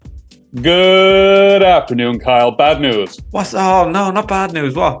Good afternoon, Kyle. Bad news. What's? Oh no, not bad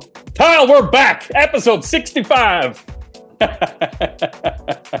news. What? Kyle, we're back. Episode 65.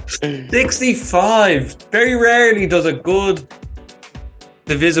 65. Very rarely does a good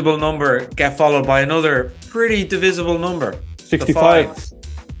divisible number get followed by another pretty divisible number. 65.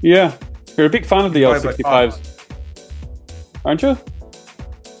 Yeah. You're a big fan of the old 65s. Aren't you?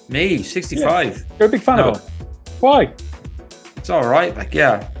 Me, 65. Yeah. You're a big fan of it. Why? It's all right, but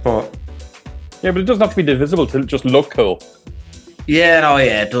it doesn't have to be divisible to just look cool. Yeah,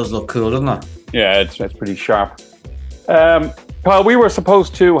 it does look cool, doesn't it? Yeah, it's pretty sharp. Kyle, we were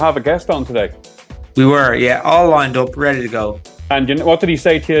supposed to have a guest on today. We were, all lined up, ready to go. And what did he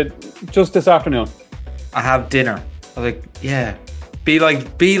say to you just this afternoon? I have dinner. I was like,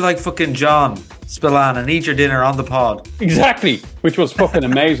 be like fucking John Spillane and eat your dinner on the pod. Exactly, which was fucking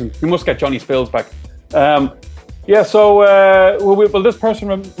amazing. We must get Johnny Spills back. Will this person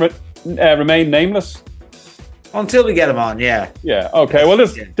remain nameless? Until we get him on, yeah. Yeah, okay. Well,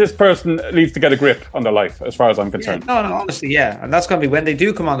 this person needs to get a grip on their life, as far as I'm concerned. No, honestly, yeah. And that's going to be when they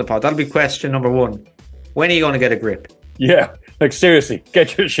do come on the pod. That'll be question number one. When are you going to get a grip? Yeah, like seriously,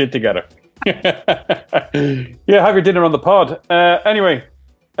 get your shit together. Have your dinner on the pod. Anyway,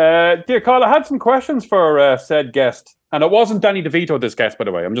 dear Kyle, I had some questions for said guest. And it wasn't Danny de Vito, this guest, by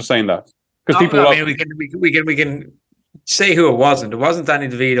the way. I'm just saying that. We can say who it wasn't. It wasn't Danny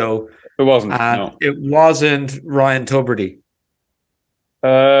de Vito. It wasn't. And it wasn't Ryan Tubridy.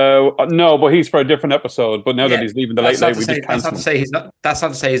 No, but he's for a different episode. But now that he's leaving the late, we just cancel. That's not to say he's not. That's not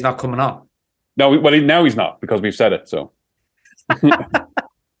to say he's not coming on. No, now he's not because we've said it. So.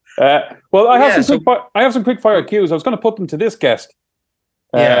 I have some quick fire cues. I was going to put them to this guest.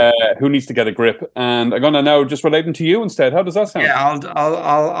 Who needs to get a grip, and I'm going to now just relate them to you instead. How does that sound? Yeah,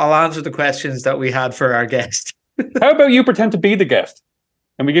 I'll answer the questions that we had for our guest. How about you pretend to be the guest,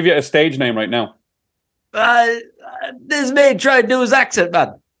 and we give you a stage name right now? This mate tried to do his accent,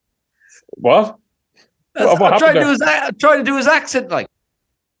 man. What? I'm trying to do his accent. Like,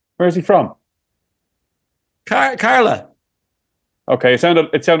 where's he from? Carla. Okay, it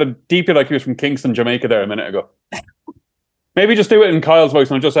sounded deeply like he was from Kingston, Jamaica there a minute ago. Maybe just do it in Kyle's voice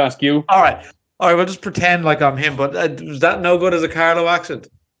and I'll just ask you. All right, we'll just pretend like I'm him, but was that no good as a Carlo accent?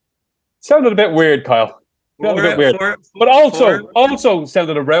 Sounded a bit weird, Kyle. But also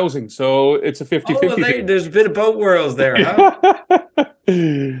sounded arousing, so it's a 50-50. There's a bit of both worlds there, huh?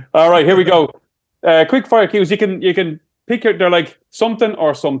 All right, here we go. Quick fire cues. You can pick they're like something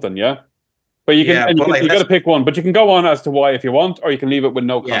or something, yeah? But you got to pick one. But you can go on as to why if you want, or you can leave it with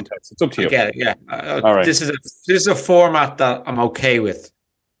no context. It's up to you. I get it, yeah. All right. This is a format that I'm okay with.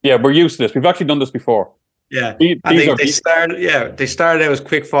 Yeah, we're used to this. We've actually done this before. Yeah, they started out as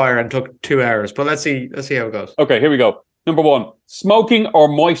quick fire and took 2 hours. But let's see how it goes. Okay, here we go. Number 1: smoking or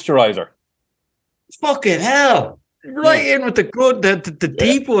moisturizer. Fucking hell! Right in with the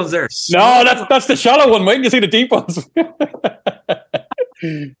deep ones there. No, that's the shallow one. Wait till you see the deep ones.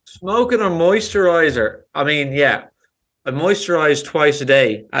 Smoking or moisturizer? I mean, I moisturize twice a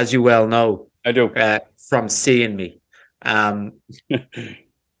day, as you well know. I do. From seeing me. I've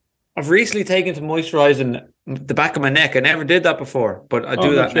recently taken to moisturizing the back of my neck. I never did that before, but I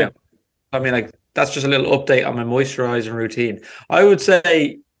do that now. I mean, that's just a little update on my moisturizing routine. I would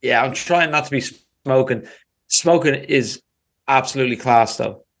say, I'm trying not to be smoking. Smoking is absolutely class,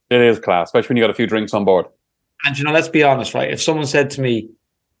 though. It is class, especially when you got a few drinks on board. And, let's be honest, right? If someone said to me,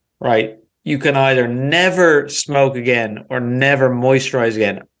 right, you can either never smoke again or never moisturize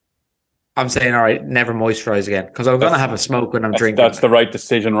again, I'm saying, all right, never moisturize again, because I'm going to have a smoke when I'm drinking. That's the right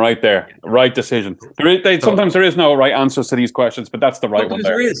decision right there. Right decision. Sometimes there is no right answers to these questions, but that's the right one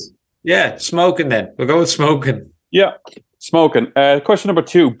there. There is. Yeah, smoking then. We'll go with smoking. Yeah, smoking. Question number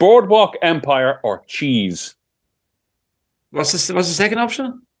 2, Boardwalk Empire or cheese? What's the second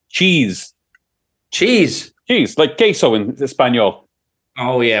option? Cheese, like queso in Espanol.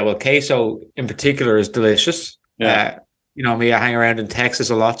 Oh yeah, well, queso in particular is delicious. Yeah, me, I hang around in Texas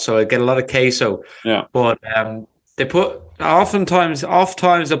a lot, so I get a lot of queso. Yeah, but they put oftentimes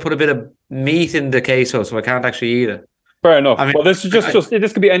they put a bit of meat in the queso, so I can't actually eat it. Fair enough. I mean, well, this is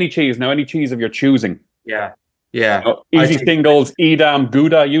this could be any cheese now, any cheese of your choosing. Yeah. Easy singles, Edam,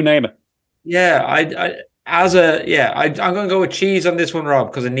 Gouda, you name it. Yeah, I'm going to go with cheese on this one,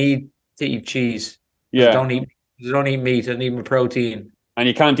 Rob, because I need to eat cheese. Yeah. I don't eat meat. I need my protein. And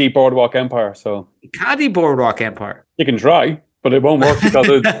you can't eat Boardwalk Empire, so. You can't eat Boardwalk Empire. You can try, but it won't work because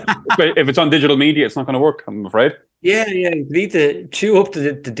if it's on digital media, it's not going to work, I'm afraid. Yeah. You need to chew up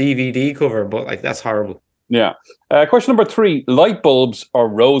the DVD cover, but that's horrible. Yeah. Question number 3, light bulbs or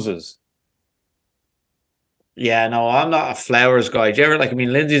roses? Yeah, no, I'm not a flowers guy. Do you ever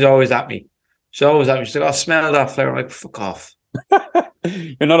Lindsay's always at me. She's always at me. She's like, "Oh, smell that flower." I'm like, fuck off.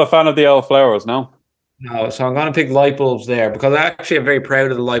 You're not a fan of the old flowers, no? No, so I'm gonna pick light bulbs there because I actually am very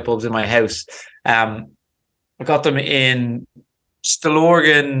proud of the light bulbs in my house. I got them in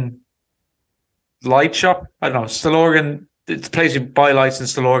Stillorgan light shop. I don't know, Stillorgan. It's a place you buy lights in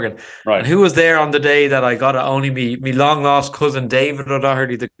Stillorgan. Right. And who was there on the day that I got it? Only me long lost cousin David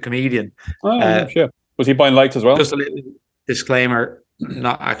O'Doherty, the comedian. Oh, sure. Was he buying lights as well? Just a little disclaimer,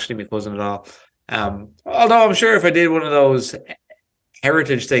 not actually my cousin at all. Although I'm sure if I did one of those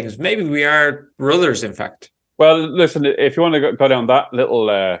heritage things, maybe we are brothers, in fact. Well, listen, if you want to go down that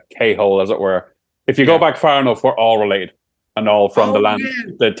little K-hole, as it were, if you go back far enough, we're all related and all from the land,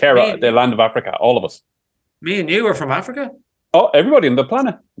 the land of Africa, all of us. Me and you are from Africa? Oh, everybody on the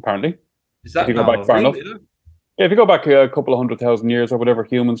planet, apparently. Is that if you go back far enough? Yeah, if you go back a couple of 100,000 years or whatever,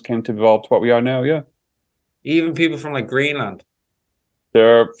 humans came to evolve to what we are now, yeah. Even people from like Greenland?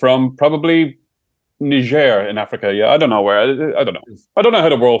 They're from probably Niger in Africa, yeah. I don't know where. I don't know. I don't know how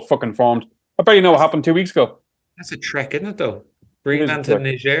the world fucking formed. I barely know what happened 2 weeks ago. That's a trek, isn't it, though? Greenland to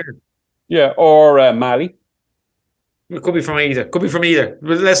Niger. Yeah, or Mali. It could be from either. Could be from either.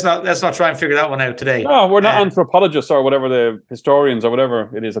 But let's not try and figure that one out today. No, we're not anthropologists or whatever, the historians or whatever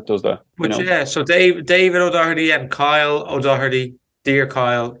it is that does that. But yeah, so David O'Doherty and Kyle O'Doherty, dear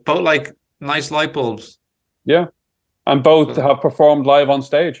Kyle, both like nice light bulbs. Yeah, and both have performed live on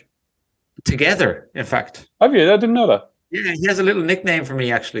stage together. In fact, have you? I didn't know that. Yeah, he has a little nickname for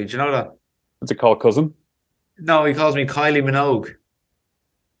me. Actually, do you know that? What's it called, cousin? No, he calls me Kylie Minogue.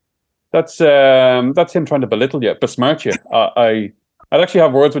 That's him trying to belittle you, besmirch you. I'd actually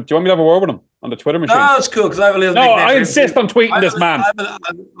have words with. Do you want me to have a word with him on the Twitter machine? No, it's cool because I have a little. No, nickname I insist on tweeting this man. I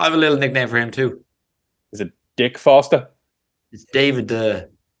have a little nickname for him too. Is it Dick Foster? It's David the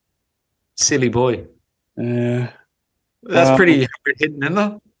silly boy. That's pretty hard hitting, isn't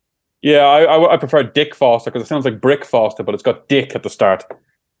it? Yeah, I prefer Dick Foster because it sounds like Brick Foster, but it's got Dick at the start.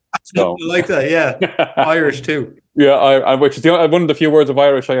 So. I like that, yeah. Irish too. Yeah, which is one of the few words of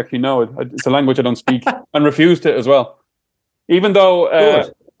Irish I actually know. It's a language I don't speak and refuse to as well. Even though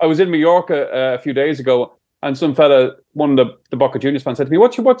I was in Mallorca a few days ago, and some fella, one of the Boca Juniors fans, said to me,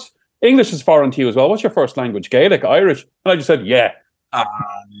 "What's English is foreign to you as well? What's your first language? Gaelic, Irish?" And I just said, "Yeah."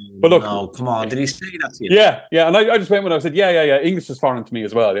 But look, no, come on, did he say that to you? Yeah, and I just went when I said, "Yeah, English is foreign to me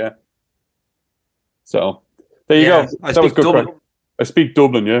as well." Yeah. So there you go. That was good. Dublin. I speak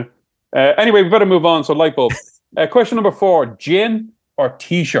Dublin. Yeah. Anyway, we better move on. So light bulb. Question number 4: gin or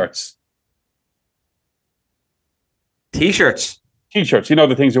t-shirts? T-shirts. T-shirts. You know,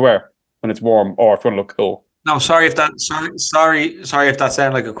 the things you wear when it's warm or if you want to look cool. No, sorry if that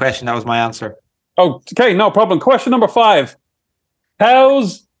sounded like a question. That was my answer. Oh, okay, no problem. Question number 5: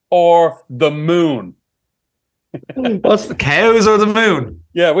 cows or the moon? What's the cows or the moon?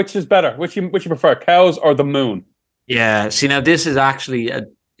 Yeah, which is better? Which you prefer, cows or the moon? Yeah. See, now this is actually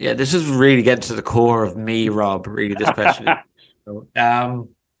this is really getting to the core of me, Rob. Really, this question.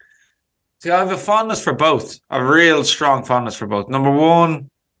 See, I have a fondness for both. A real strong fondness for both. Number one,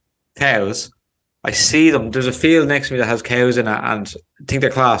 cows. I see them. There's a field next to me that has cows in it, and I think they're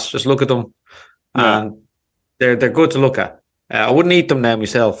class. Just look at them, and they're good to look at. I wouldn't eat them now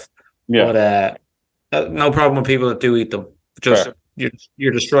myself. Yeah. But no problem with people that do eat them. Just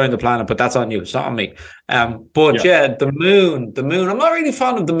you're destroying the planet, but that's on you. It's not on me. The moon. I'm not really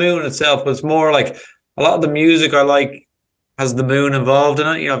fond of the moon itself, but it's more like a lot of the music I like has the moon involved in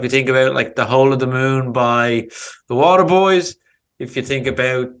it. You know, if you think about like The Hole of the Moon by the Waterboys, if you think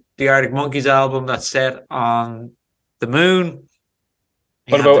about the Arctic Monkeys album that's set on the moon.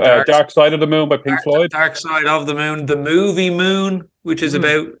 What about Dark Side of the Moon by Pink Floyd? Dark Side of the Moon, the movie Moon, which is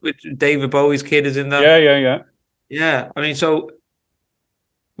which David Bowie's kid is in that. Yeah. Yeah, I mean, so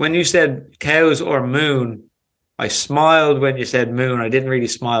when you said cows or moon, I smiled when you said moon. I didn't really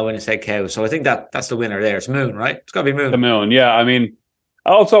smile when you said cows. So I think that's the winner there. It's moon, right? It's got to be moon. The moon, yeah. I mean,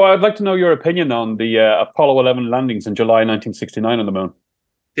 also, I'd like to know your opinion on the Apollo 11 landings in July 1969 on the moon.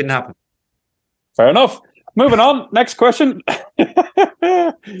 Didn't happen. Fair enough. Moving on. Next question.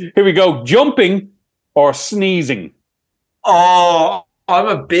 Here we go. Jumping or sneezing? Oh, I'm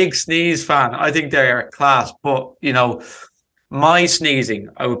a big sneeze fan. I think they're a class. But, you know, my sneezing,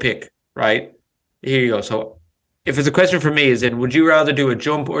 I would pick, right? Here you go. So if it's a question for me, is in, would you rather do a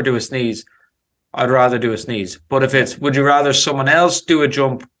jump or do a sneeze? I'd rather do a sneeze. But if it's, would you rather someone else do a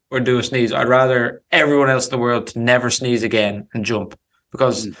jump or do a sneeze? I'd rather everyone else in the world to never sneeze again and jump,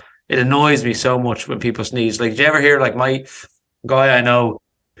 because it annoys me so much when people sneeze. Like, did you ever hear, like, my guy I know,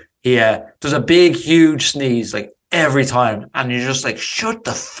 he does a big, huge sneeze, like every time. And you're just like, shut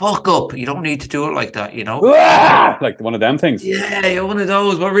the fuck up. You don't need to do it like that, you know? Like one of them things. Yeah, you're one of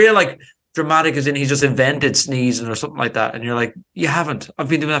those. But real like dramatic as in he just invented sneezing or something like that. And you're like, you haven't. I've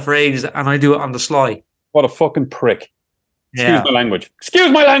been doing that for ages and I do it on the sly. What a fucking prick. Excuse Yeah. my language.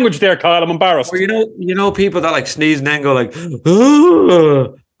 Excuse my language there, Kyle. I'm embarrassed. Or you know people that like sneeze and then go like,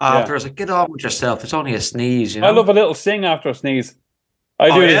 "Ugh," after. It's like, get on with yourself. It's only a sneeze, you know. I love a little sing after a sneeze. I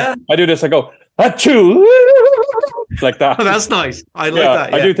do this. I go, achoo, like that. Oh, that's nice. I like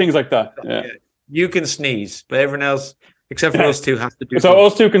that. Yeah. I do things like that. Yeah. You can sneeze, but everyone else, except for us two, has to do. So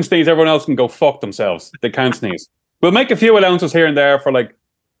us two can sneeze. Everyone else can go fuck themselves. They can't sneeze. We'll make a few allowances here and there for like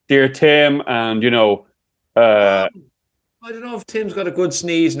dear Tim and I don't know if Tim's got a good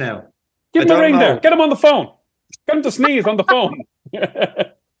sneeze now. Give him a ring there. Get him on the phone. Get him to sneeze on the phone.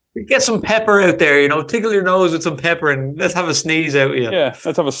 Get some pepper out there, tickle your nose with some pepper and let's have a sneeze out here. Yeah,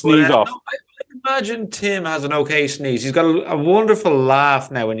 let's have a sneeze off. I imagine Tim has an okay sneeze. He's got a wonderful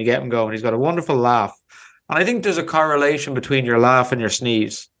laugh now when you get him going. He's got a wonderful laugh. And I think there's a correlation between your laugh and your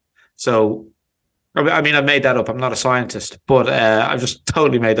sneeze. So, I mean, I've made that up. I'm not a scientist, but I've just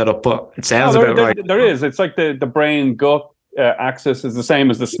totally made that up. But it sounds about right. There is. It's like the brain-gut axis is the same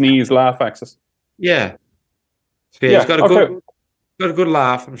as the sneeze-laugh axis. Yeah. So he's got a good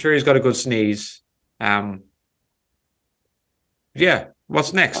laugh. I'm sure he's got a good sneeze. Yeah.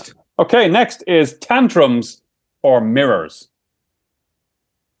 What's next? Okay, next is tantrums or mirrors.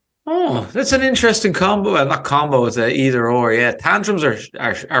 Oh, that's an interesting combo. Well, not combo, it's a either or. Yeah, tantrums are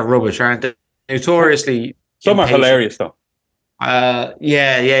rubbish, aren't they? Notoriously. Some are hilarious though.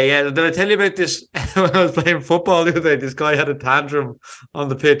 Yeah. Did I tell you about this when I was playing football the other day? This guy had a tantrum on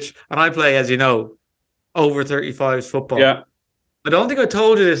the pitch, and I play, as you know, over 35s football. Yeah. I don't think I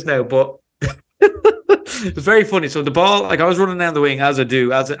told you this now, but it's very funny. So the ball, like I was running down the wing as I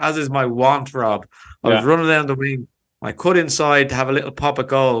do, as is my want, Rob. I was running down the wing. I cut inside to have a little pop at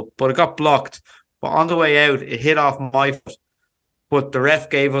goal, but it got blocked. But on the way out, it hit off my foot. But the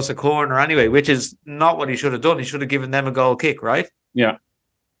ref gave us a corner anyway, which is not what he should have done. He should have given them a goal kick, right? Yeah.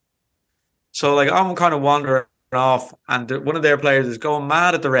 So like I'm kind of wandering off, and one of their players is going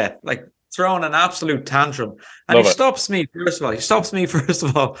mad at the ref, like throwing an absolute tantrum. And he stops me first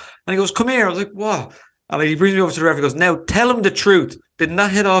of all. And he goes, "Come here." I was like, "What?" And he brings me over to the ref. He goes, "Now tell him the truth. Did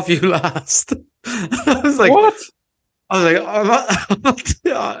not hit off you last." I was like, "What?" I was like,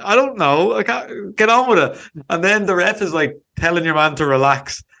 I don't know. I can't get on with it. And then the ref is like telling your man to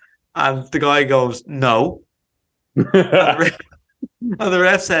relax. And the guy goes, "No." and the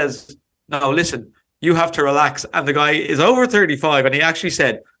ref says, "No, listen, you have to relax." And the guy is over 35. And he actually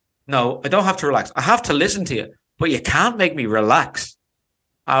said, "No, I don't have to relax. I have to listen to you, but you can't make me relax."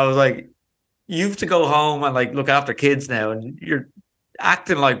 I was like, you have to go home and like look after kids now. And you're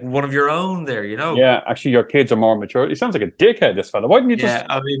acting like one of your own there, Yeah, actually, your kids are more mature. He sounds like a dickhead, this fella. Why didn't you just... Yeah,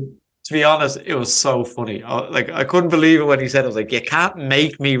 I mean, to be honest, it was so funny. I couldn't believe it when he said it. I was like, you can't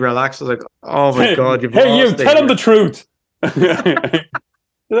make me relax. I was like, oh my God. Hey, you, tell him the truth. I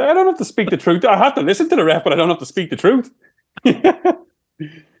don't have to speak the truth. I have to listen to the ref, but I don't have to speak the truth.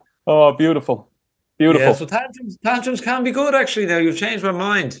 Oh, beautiful. Beautiful. Yeah, so tantrums can be good, actually. Now, you've changed my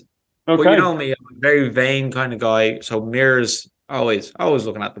mind. Okay. But you know me, I'm a very vain kind of guy. So mirrors... Always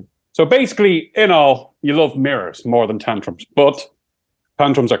looking at them. So basically, in all, you love mirrors more than tantrums, but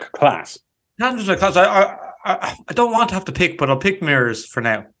tantrums are class. Tantrums are class. I don't want to have to pick, but I'll pick mirrors for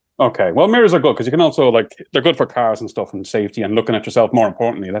now. Okay. Well, mirrors are good because you can also, they're good for cars and stuff and safety and looking at yourself more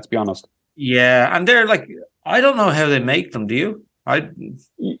importantly, let's be honest. Yeah. And they're like, I don't know how they make them. Do you?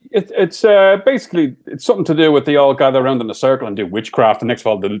 It's basically, it's something to do with they all gather around in a circle and do witchcraft. And next of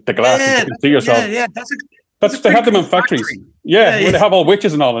all, the glasses, you can see yourself. Yeah. They have them in factories. Yeah, where they have all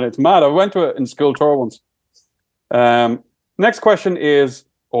witches and all, and it's mad. I went to it in school tour once. Next question is,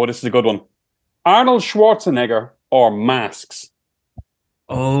 this is a good one. Arnold Schwarzenegger or masks?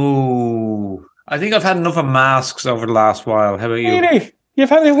 Oh, I think I've had enough of masks over the last while. How about you? Really?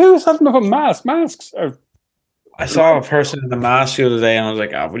 Who's had enough of masks? Masks are... I saw a person in the mask the other day, and I was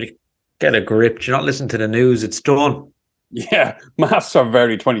like, will you get a grip? You're not listening to the news. It's done. Yeah, masks are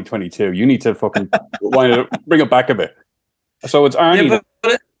very 2022. You need to fucking bring it back a bit. So it's Arnie. Yeah,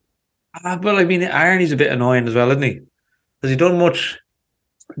 but I mean, Arnie's a bit annoying as well, isn't he? Has he done much?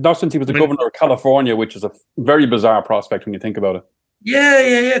 Not since he was the governor of California, which is a very bizarre prospect when you think about it.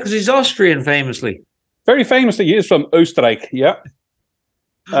 Yeah, because he's Austrian, famously. Very famously, he is from Österreich, yeah.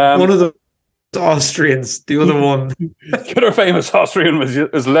 One of the Austrians, the other one. The other famous Austrian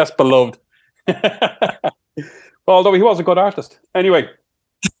is less beloved. Although he was a good artist. Anyway.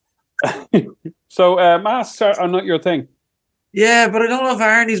 So masks are not your thing. Yeah, but I don't know if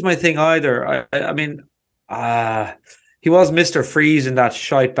Arnie's my thing either. I mean, He was Mr. Freeze in that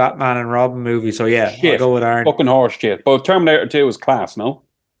shite Batman and Robin movie. So yeah, I'll Shit. go with Arnie. Fucking horse shit. But Terminator 2 was class, no?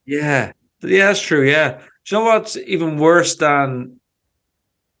 Yeah. Yeah, that's true. Yeah. Do you know what's even worse than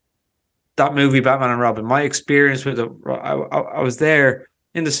that movie, Batman and Robin? My experience with it, I was there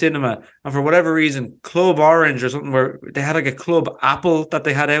in the cinema, and for whatever reason, Club Orange or something, where they had like a Club Apple that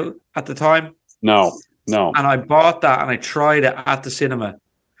they had out at the time. No. And I bought that and I tried it at the cinema.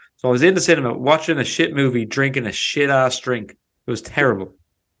 So I was in the cinema watching a shit movie, drinking a shit ass drink. It was terrible.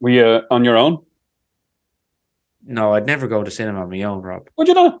 Were you on your own? No, I'd never go to cinema on my own, Rob. Would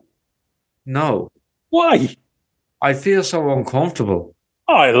you not? No. Why? I feel so uncomfortable.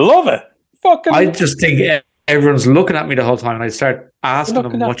 I love it. Fucking. I just think everyone's looking at me the whole time, and I start asking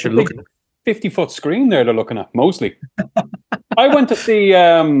them what you're looking at. 50-foot screen there they're looking at, mostly. I went to see,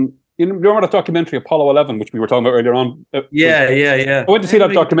 you remember that documentary, Apollo 11, which we were talking about earlier on? Yeah. I went to see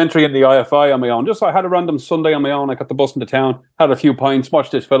that documentary in the IFI on my own. Just I had a random Sunday on my own. I got the bus into town, had a few pints,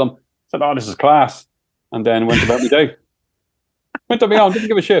 watched this film, said, oh, this is class. And then went about my day. Went on my own, didn't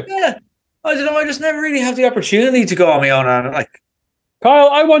give a shit. Yeah. I don't know, I just never really have the opportunity to go on my own. And like, Kyle,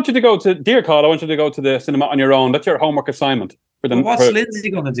 I want you to go to the cinema on your own. That's your homework assignment. What's Lindsay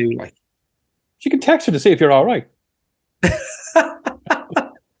going to do? Like, she can text her to see if you're all right.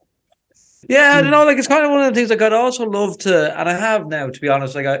 Yeah, I don't know. Like, it's kind of one of the things like I'd also love to, and I have now, to be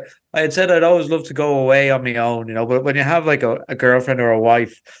honest. Like I had said I'd always love to go away on my own, you know. But when you have like a girlfriend or a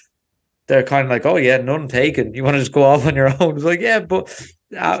wife, they're kind of like, oh yeah, none taken. You want to just go off on your own? It's like, yeah, but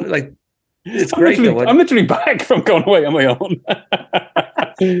like, it's great. I'm literally back from going away on my own.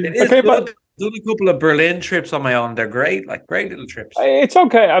 It is okay, but I've done a couple of Berlin trips on my own. They're great, like great little trips. It's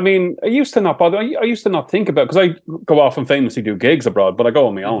okay. I mean, I used to not bother. I used to not think about, because I go off and famously do gigs abroad, but I go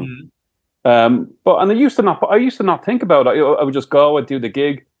on my own. Mm-hmm. I used to not think about it. I would just go, I'd do the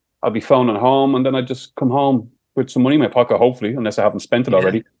gig, I'd be phoning home, and then I'd just come home with some money in my pocket, hopefully, unless I haven't spent it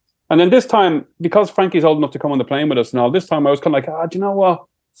already. And then this time, because Frankie's old enough to come on the plane with us and all, this time I was kind of like, do you know what?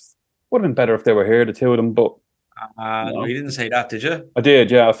 Would have been better if they were here, the two of them. But no, you didn't say that, did you? I did,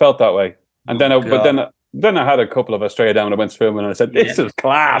 yeah. I felt that way. And then I had a couple of Australia down. I went swimming and I said, "This is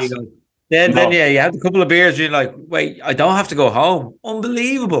class." Then you had a couple of beers. And you're like, "Wait, I don't have to go home."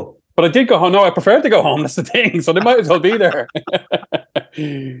 Unbelievable. But I did go home. No, I preferred to go home. That's the thing. So they might as well be there.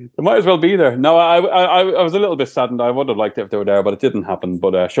 They might as well be there. No, I was a little bit saddened. I would have liked it if they were there, but it didn't happen.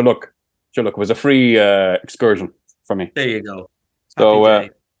 But sure, look, it was a free excursion for me. There you go.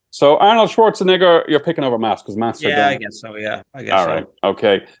 So Arnold Schwarzenegger, you're picking over Mass because Mass. Yeah, I guess so. Yeah, I guess. All right.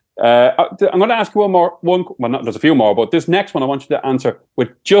 Okay. I'm going to ask you one more. There's a few more, but this next one I want you to answer with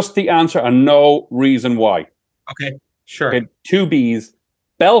just the answer and no reason why. Okay. Sure. Okay, 2 B's.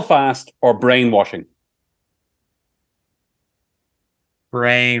 Belfast or brainwashing?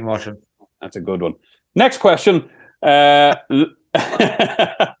 Brainwashing. That's a good one. Next question. Lemons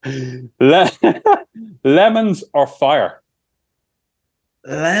or fire?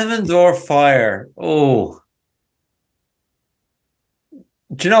 Lemons or fire? Oh.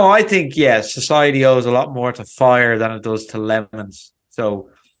 Do you know, I think, society owes a lot more to fire than it does to lemons. So,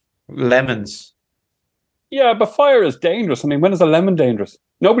 lemons. Yeah, but fire is dangerous. I mean, when is a lemon dangerous?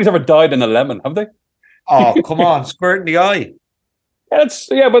 Nobody's ever died in a lemon, have they? Oh, come on, squirt in the eye. But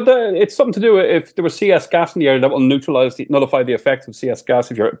it's something to do with if there was CS gas in the air that will nullify the effects of CS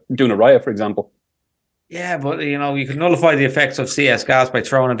gas if you're doing a riot, for example. Yeah, but you can nullify the effects of CS gas by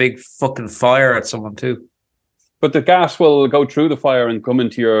throwing a big fucking fire at someone too. But the gas will go through the fire and come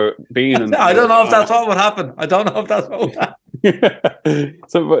into your being. And I don't know if that's what would happen. I don't know if that's what would happen.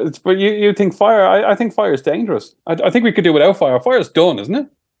 But you think fire? I think fire is dangerous. I think we could do without fire. Fire's done, isn't it?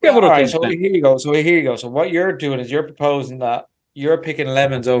 Yeah. All right. So here you go. So what you're doing is you're proposing that you're picking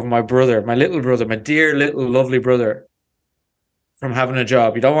lemons over my brother, my little brother, my dear little lovely brother, from having a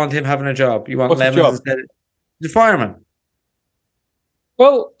job. You don't want him having a job. You want lemons instead. The fireman.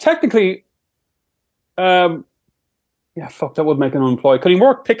 Well, technically, fuck, that would make an unemployed. Could he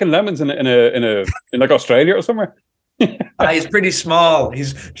work picking lemons in like Australia or somewhere? He's pretty small. Do you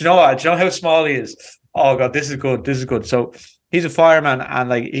know what? Do you know how small he is? Oh god, this is good. This is good. So he's a fireman, and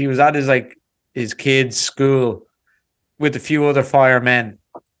like he was at his kids' school with a few other firemen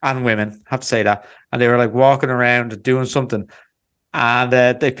and women. Have to say that, and they were like walking around doing something, and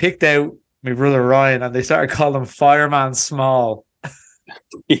they picked out my brother Ryan, and they started calling him Fireman Small.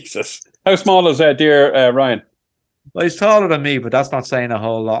 Jesus, how small is dear Ryan? Well, he's taller than me, but that's not saying a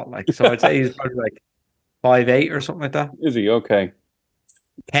whole lot. Like, so I'd say he's probably like 5'8" or something like that. Is he? Okay.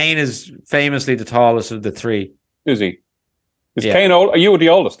 Kane is famously the tallest of the three. Is he? Is Kane old? Are you the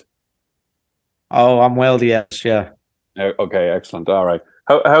oldest? Oh, I'm well, yes, yeah. Okay, excellent. All right.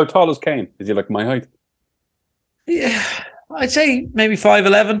 How tall is Kane? Is he like my height? Yeah, I'd say maybe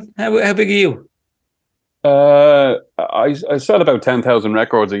 5'11". How big are you? I sell about 10,000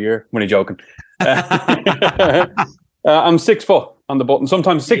 records a year. When you joking? I'm 6 foot on the button.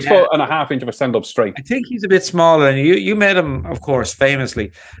 Sometimes six Yeah, foot and a half inch if I stand up straight. I think he's a bit smaller, and you met him, of course,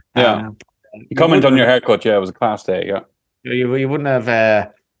 famously. Yeah. Um, You you comment wouldn't on have your haircut. Yeah, it was a class day. Yeah. you wouldn't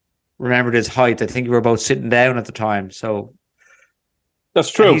have remembered his height. I think you were both sitting down at the time. So That's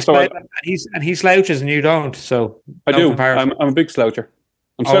and true. So he slouches and you don't. So I no do. comparison. I'm a big sloucher.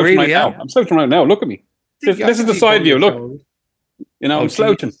 I'm Oh slouching really? right now. Yeah. I'm slouching right now. Look at me. I This is the think side both view. your Look, shoulders. I'm Oh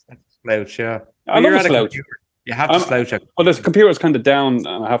slouching. Jesus, slouch. Yeah. I Well, love you're a at a slouch. computer. You have to slouch. Well, this computer is kind of down,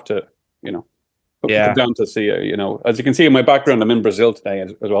 and I have to, you know, come Yeah. down to see. As you can see in my background, I'm in Brazil today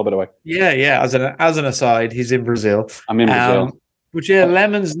as well. By the way, Yeah. Yeah. As an aside, he's in Brazil. I'm in Brazil. But yeah,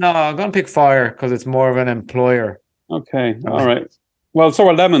 lemons. No, I'm gonna pick fire because it's more of an employer. Okay, all right. Well, so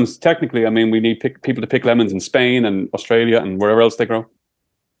are lemons. Technically, I mean, we need people to pick lemons in Spain and Australia and wherever else they grow.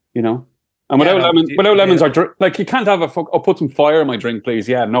 You know, and Yeah, no, without lemons, like you can't have put some fire in my drink, please.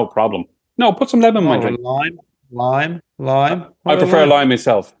 Yeah, no problem. No, put some lemon in my drink. Lime. I prefer lime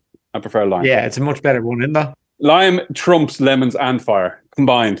myself. I prefer lime. Yeah, it's a much better one, isn't it? Lime trumps lemons and fire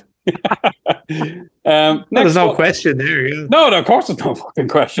combined. There's no question there. Yeah. No, of course there's no fucking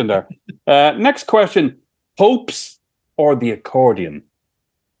question there. Next question: Popes or the accordion?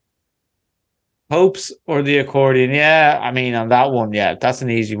 Popes or the accordion? Yeah, I mean on that one, yeah, that's an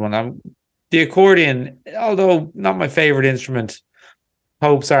easy one. The accordion, although not my favorite instrument,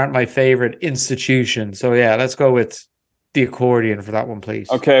 popes aren't my favorite institution. So yeah, let's go with the accordion for that one, please.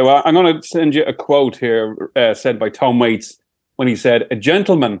 Okay, well, I'm going to send you a quote here said by Tom Waits when he said, "A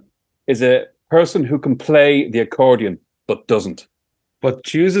gentleman is a person who can play the accordion but doesn't." But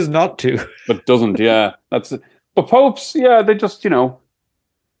chooses not to. But doesn't, yeah. That's it. But popes, yeah, they just, I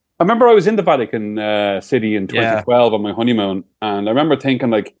remember I was in the Vatican City in 2012 on my honeymoon, and I remember thinking,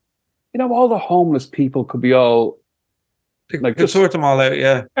 like, all the homeless people could be all like just sort them all out,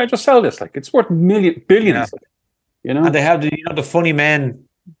 yeah. Yeah, just sell this, like it's worth billions, And they have the funny men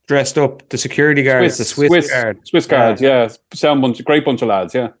dressed up, the security guards, the Swiss guards, yeah. Great bunch of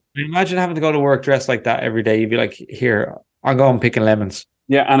lads, yeah. Imagine having to go to work dressed like that every day. You'd be like, here, I'll go and picking lemons.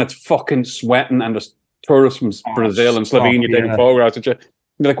 Yeah, and it's fucking sweating, and there's tourists from Brazil and Slovenia taking photographs. You're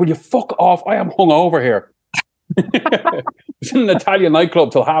like, will you fuck off? I am hungover here. It's in an Italian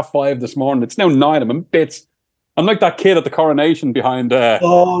nightclub till 5:30 this morning. It's now 9. I'm in bits. I'm like that kid at the coronation behind.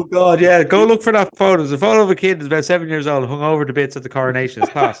 Oh God, yeah! Go look for that photo. There's a photo of a kid who's about 7 years old, hung over to bits at the coronation.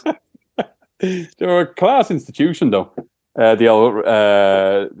 It's class. They're a class institution, though. The old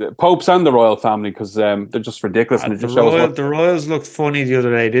the popes and the royal family, because they're just ridiculous. And the royals looked funny the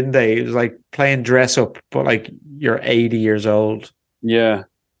other day, didn't they? It was like playing dress up, but like you're 80 years old. Yeah.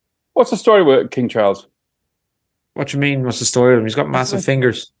 What's the story with King Charles? What do you mean? What's the story with him? He's got massive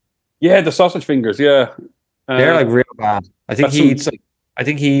fingers. Yeah, the sausage fingers. Yeah, they're like real bad. I think he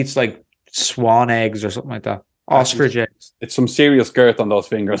eats like swan eggs or something like that. Ostrich eggs. It's some serious girth on those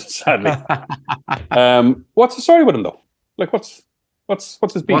fingers, sadly. What's the story with him though? Like, what's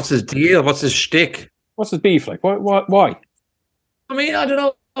his beef? What's his deal? What's his shtick? What's his beef? Like, why? I mean, I don't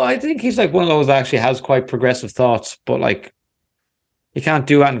know. I think he's like one of those that actually has quite progressive thoughts, but like he can't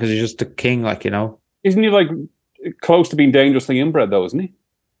do that because he's just the king, like, Isn't he like close to being dangerously inbred though, isn't he?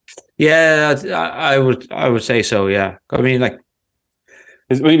 Yeah, I would say so, yeah. I mean, like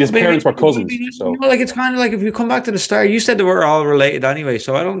his parents were cousins. So it's kind of like if you come back to the start, you said they were all related anyway,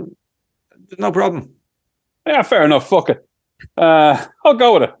 so there's no problem. Yeah, fair enough. Fuck it. I'll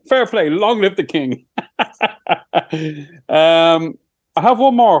go with it. Fair play. Long live the king. I have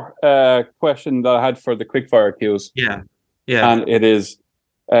one more question that I had for the quickfire cues. Yeah. And it is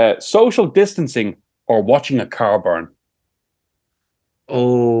social distancing or watching a car burn.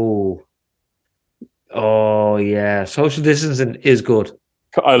 Oh yeah. Social distancing is good.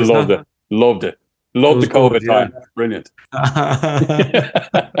 I loved it. Loved the COVID time. Brilliant.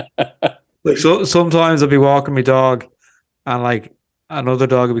 Like sometimes I'll be walking my dog and like another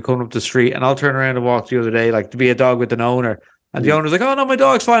dog will be coming up the street and I'll turn around and walk the other day, like to be a dog with an owner. And the owner's like, "Oh no, my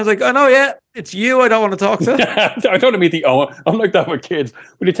dog's fine." I was like, "Oh no, yeah, it's you. I don't want to talk to." I don't want to meet the owner. I'm like that with kids.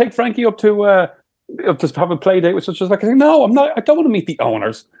 Will you take Frankie up to have a play date with such as like? No, I'm not. I don't want to meet the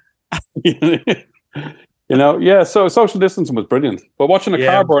owners. Yeah. So social distancing was brilliant, but watching a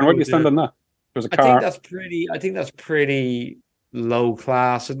car burn, where do you stand on that? There's a car. I think that's pretty low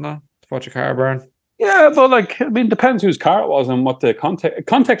class, isn't it? To watch a car burn. Yeah, but depends whose car it was and what the context.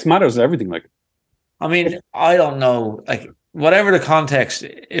 Context matters. Everything, like. I mean, I don't know. Like, whatever the context,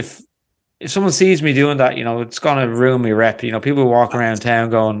 if someone sees me doing that, it's gonna ruin my rep. People walk around town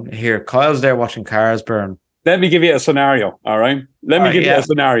going, "Here, Kyle's there watching cars burn." Let me give you a scenario. All right. Let me give you a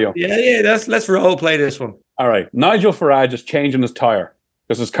scenario. Yeah. Let's role play this one. All right. Nigel Farage is changing his tire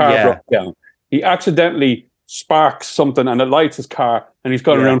because his car broke down. He accidentally sparks something and it lights his car, and he's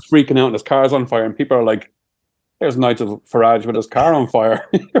going around freaking out and his car's on fire, and people are like, there's Nigel Farage with his car on fire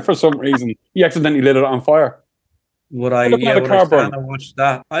for some reason. He accidentally lit it on fire. Would I stand and watch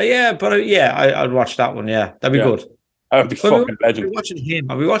that? I'd watch that one. Yeah, that'd be good. That would be fucking legend.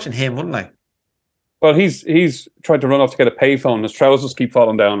 I'd be watching him, wouldn't I? Well, he's tried to run off to get a payphone. His trousers keep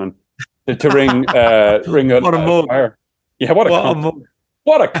falling down, and to ring what a mug. Fire. Yeah, what a cunt.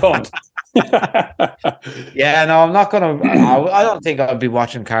 What a cunt. Yeah, no, I'm not gonna. I don't think I'd be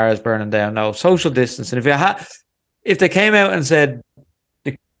watching cars burning down. No, social distancing. If they came out and said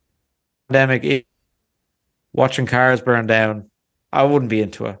the pandemic, watching cars burn down, I wouldn't be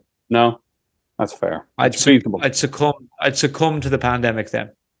into it. No, that's fair. I'd succumb to the pandemic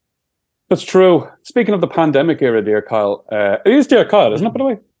then. That's true. Speaking of the pandemic era, dear Kyle, it is dear Kyle, isn't it, by the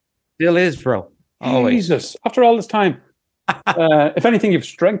way? Still is, bro. Always. Jesus, after all this time. If anything, you've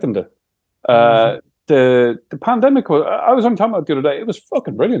strengthened it. The pandemic was, I was on talking about the other day, it was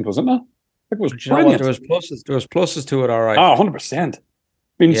fucking brilliant, wasn't it? It was brilliant. There was pluses to it, all right. 100%. I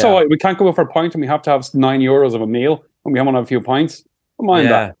mean, so we can't go out for a pint and we have to have €9 of a meal and we want to have a few pints. Don't mind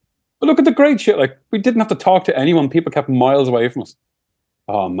that. But look at the great shit. Like, we didn't have to talk to anyone. People kept miles away from us.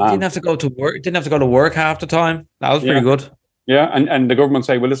 Oh, man. Didn't have to go to work. Didn't have to go to work half the time. That was pretty good. Yeah, and the government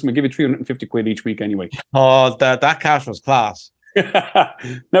say, well, listen, we'll give you 350 quid each week anyway. Oh, that cash was class.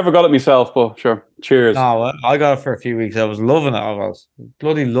 Never got it myself, but sure. Cheers. No, I got it for a few weeks. I was loving it. I was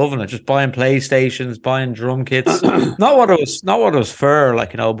bloody loving it. Just buying PlayStations, buying drum kits. not what it was for,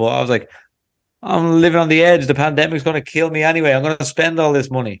 like, but I was like, I'm living on the edge. The pandemic's going to kill me anyway. I'm going to spend all this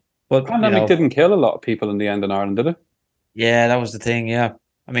money. But the pandemic didn't kill a lot of people in the end in Ireland, did it? Yeah, that was the thing. Yeah,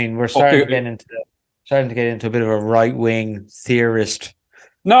 I mean, we're starting to get into a bit of a right wing theorist.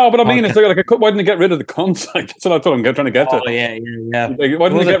 No, but I mean, it's like, why didn't they get rid of the cunts? That's what I'm trying to get to. Oh, yeah. Like, why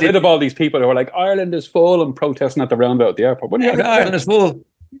didn't they get rid of all these people who were like, Ireland is full and protesting at the roundabout at the airport? Ireland is full.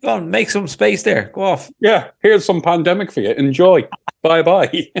 Go on, make some space there. Go off. Yeah, here's some pandemic for you. Enjoy.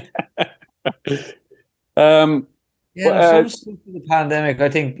 Bye-bye. Some stuff in the pandemic, I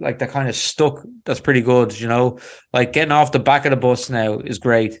think, like, that kind of stuck. That's pretty good, Like, getting off the back of the bus now is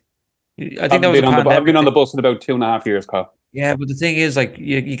great. I think I've been on the bus in about 2.5 years, Kyle. Yeah, but the thing is, like,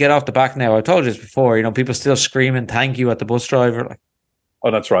 you get off the back now. I told you this before. People still screaming "thank you" at the bus driver. Like,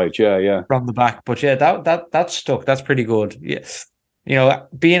 oh, that's right. Yeah. From the back, but yeah, that stuck. That's pretty good. Yeah,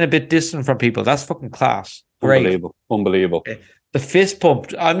 being a bit distant from people. That's fucking class. Great. Unbelievable. The fist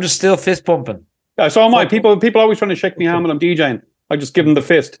pump. I'm just still fist pumping. Yeah, so am I. People always trying to shake me hand when I'm DJing. I just give them the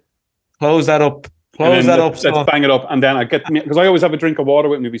fist. Close that up. Let's bang it up, and then I get me, because I always have a drink of water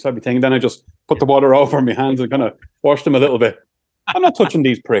with me beside me thing, and then I just put the water over my hands and kind of wash them a little bit. I'm not touching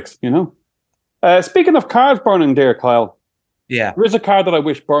these pricks, Speaking of cars burning, dear Kyle, there is a car that I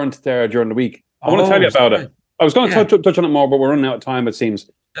wish burnt there during the week. I want to tell you about it. I was going to touch on it more, but we're running out of time, it seems.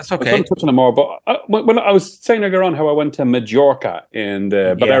 That's okay. I was going to touch on it more, but when I was saying earlier on how I went to Majorca in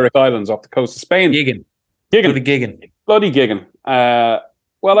the Balearic Islands off the coast of Spain. Bloody gigging.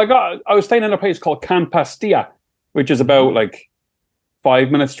 Well, I was staying in a place called Can Pastilla, which is about like 5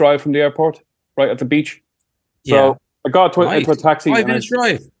 minutes drive from the airport, right at the beach. So I got into a taxi. 5 minutes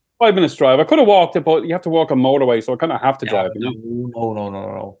drive. 5 minutes drive. I could have walked it, but you have to walk a motorway, so I kind of have to drive.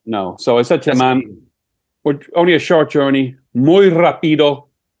 No. So I said to him, man, we're only a short journey. Muy rápido,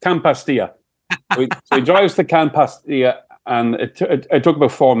 Can Pastilla. So he drives to Can Pastilla, and it took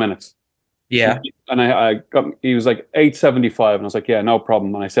about 4 minutes. Yeah. And he was like 8.75, and I was like, yeah, no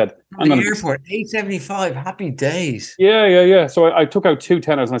problem. And I said, I'm going to airport, 8.75, happy days. Yeah. So I took out 2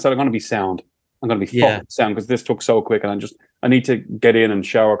 tenors and I said, I'm going to be sound. I'm going to be fucking sound because this took so quick, and I need to get in and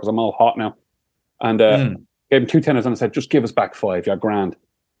shower because I'm all hot now. And gave him 2 tenors and I said, just give us back 5, you're grand.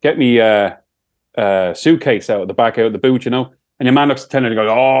 Get me a suitcase out of the back, out of the boot, And your man looks at the tenor and he goes,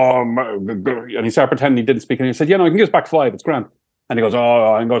 oh, and he started pretending he didn't speak. And he said, yeah, no, you can give us back 5, it's grand. And he goes,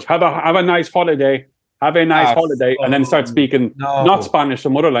 have a nice holiday. Have a nice holiday. And then starts speaking not Spanish,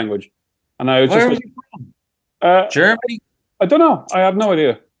 some other language. And I was Where are you from? Germany? I don't know. I have no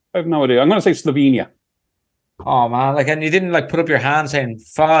idea. I'm going to say Slovenia. Oh, man. And you didn't put up your hand saying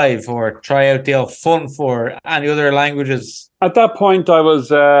 5 or try out the old fun for any other languages? At that point, I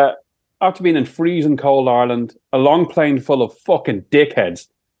was, after being in freezing cold Ireland, a long plane full of fucking dickheads.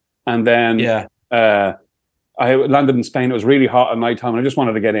 And then I landed in Spain. It was really hot at night time, and I just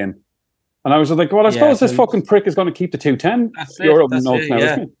wanted to get in. And I was like, well, I suppose this fucking prick is going to keep the 210 euro notes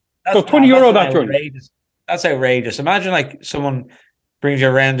now. So €20 that journey. That's outrageous. Imagine someone brings you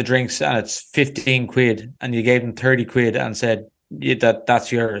around the drinks and it's 15 quid and you gave them 30 quid and said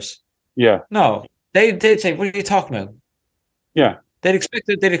that's yours. Yeah. No, they'd say, what are you talking about? Yeah. They'd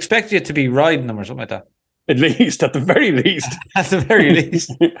expect you to be riding them or something like that. At the very least. At the very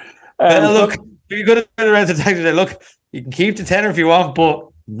least. Look, if you go around to the taxi, they look, you can keep the tenner if you want, but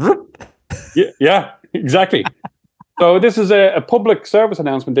yeah, exactly. So this is a public service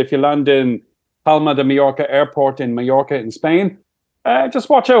announcement. If you land in Palma de Mallorca Airport in Mallorca in Spain, just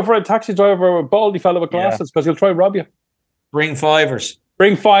watch out for a taxi driver, a baldy fellow with glasses, because he'll try to rob you. Bring fivers.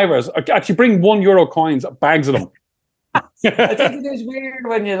 Actually, bring €1 coins, bags of them. I think it is weird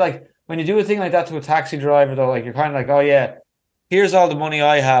when you do a thing like that to a taxi driver, though. Like, you're kind of like, oh yeah, here's all the money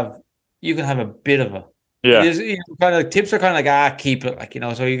I have. You can have a bit of it. Yeah. Kind of like, tips are kind of like, keep it, like,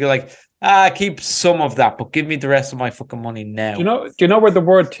 so you go like, keep some of that, but give me the rest of my fucking money now. Do you know where the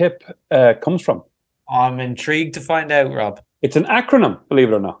word tip comes from? I'm intrigued to find out, Rob. It's an acronym, believe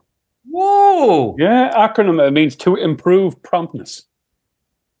it or not. Whoa! Yeah, acronym. It means to improve promptness.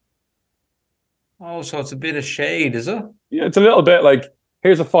 Oh, so it's a bit of shade, is it? Yeah, it's a little bit like,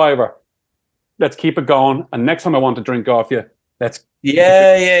 here's a $5. Let's keep it going. And next time I want to drink off you, let's.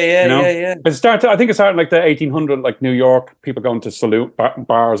 Yeah. I think it started like the 1800, like New York, people going to salute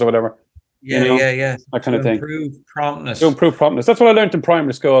bars or whatever. Yeah. That kind of thing. Improve promptness. To improve promptness. That's what I learned in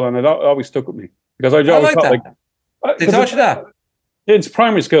primary school, and it always stuck with me because I always thought like. They taught you that. It's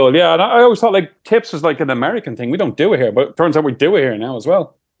primary school, yeah. And I always thought like tips was like an American thing. We don't do it here, but it turns out we do it here now as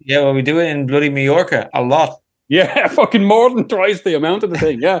well. Yeah, well, we do it in bloody Mallorca a lot. Yeah, fucking more than twice the amount of the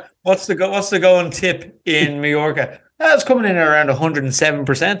thing. Yeah. What's the going tip in Mallorca? That's coming in around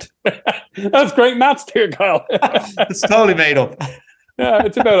 107%. That's great maths, dear Kyle. It's totally made up. Yeah,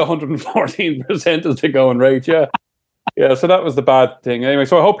 it's about 114% is the going rate. Yeah. Yeah, so that was the bad thing. Anyway,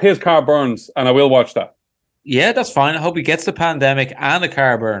 so I hope his car burns, and I will watch that. Yeah, that's fine. I hope he gets the pandemic and the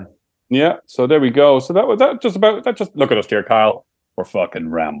car burn. Yeah, so there we go. So just look at us, dear Kyle. We're fucking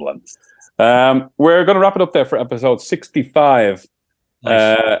rambling. We're going to wrap it up there for episode 65.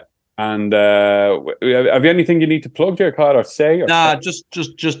 Nice. And have you anything you need to plug, dear Kyle, or say? Nah, just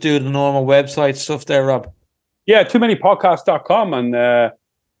do the normal website stuff there, Rob. Yeah, toomanypodcast.com, and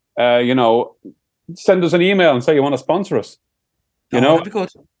send us an email and say you want to sponsor us. That'd be good.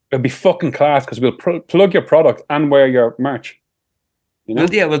 It'd be fucking class because we'll plug your product and wear your merch. We'll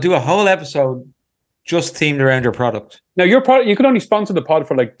do a whole episode just themed around your product. Now, your product, you can only sponsor the pod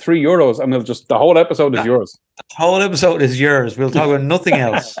for like €3, and the whole episode is yours. The whole episode is yours. We'll talk about nothing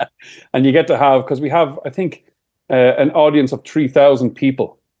else. And you get to have, because we have, I think, an audience of 3,000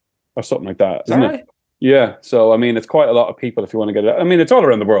 people or something like that, isn't it? Yeah. So, I mean, it's quite a lot of people if you want to get it. I mean, it's all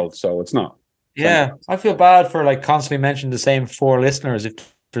around the world, so it's not. Yeah. I feel bad for like constantly mentioning the same 4 listeners.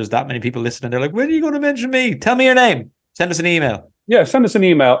 If there's that many people listening, they're like, when are you going to mention me? Tell me your name. Send us an email. Yeah, send us an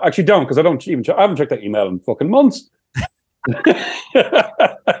email. Actually, don't, because I haven't checked that email in fucking months.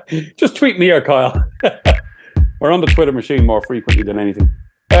 Just tweet me or Kyle. We're on the Twitter machine more frequently than anything.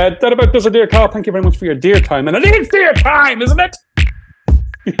 That about does it, dear Kyle. Thank you very much for your dear time. And it is dear time, isn't it?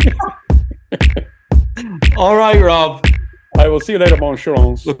 All right, Rob. I will see you later, mon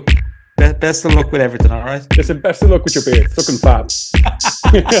charons. Look, best of luck with everything, all right? Listen, best of luck with your beard. It's looking fab.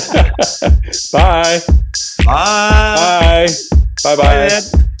 Bye. Bye. Bye. Bye.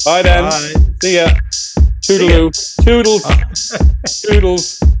 Bye then. Bye. See ya. Toodaloo. Toodles.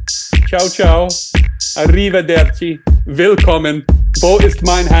 Toodles. Ciao, ciao. Arrivederci. Willkommen. Wo ist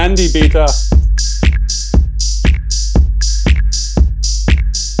mein Handy, Beta?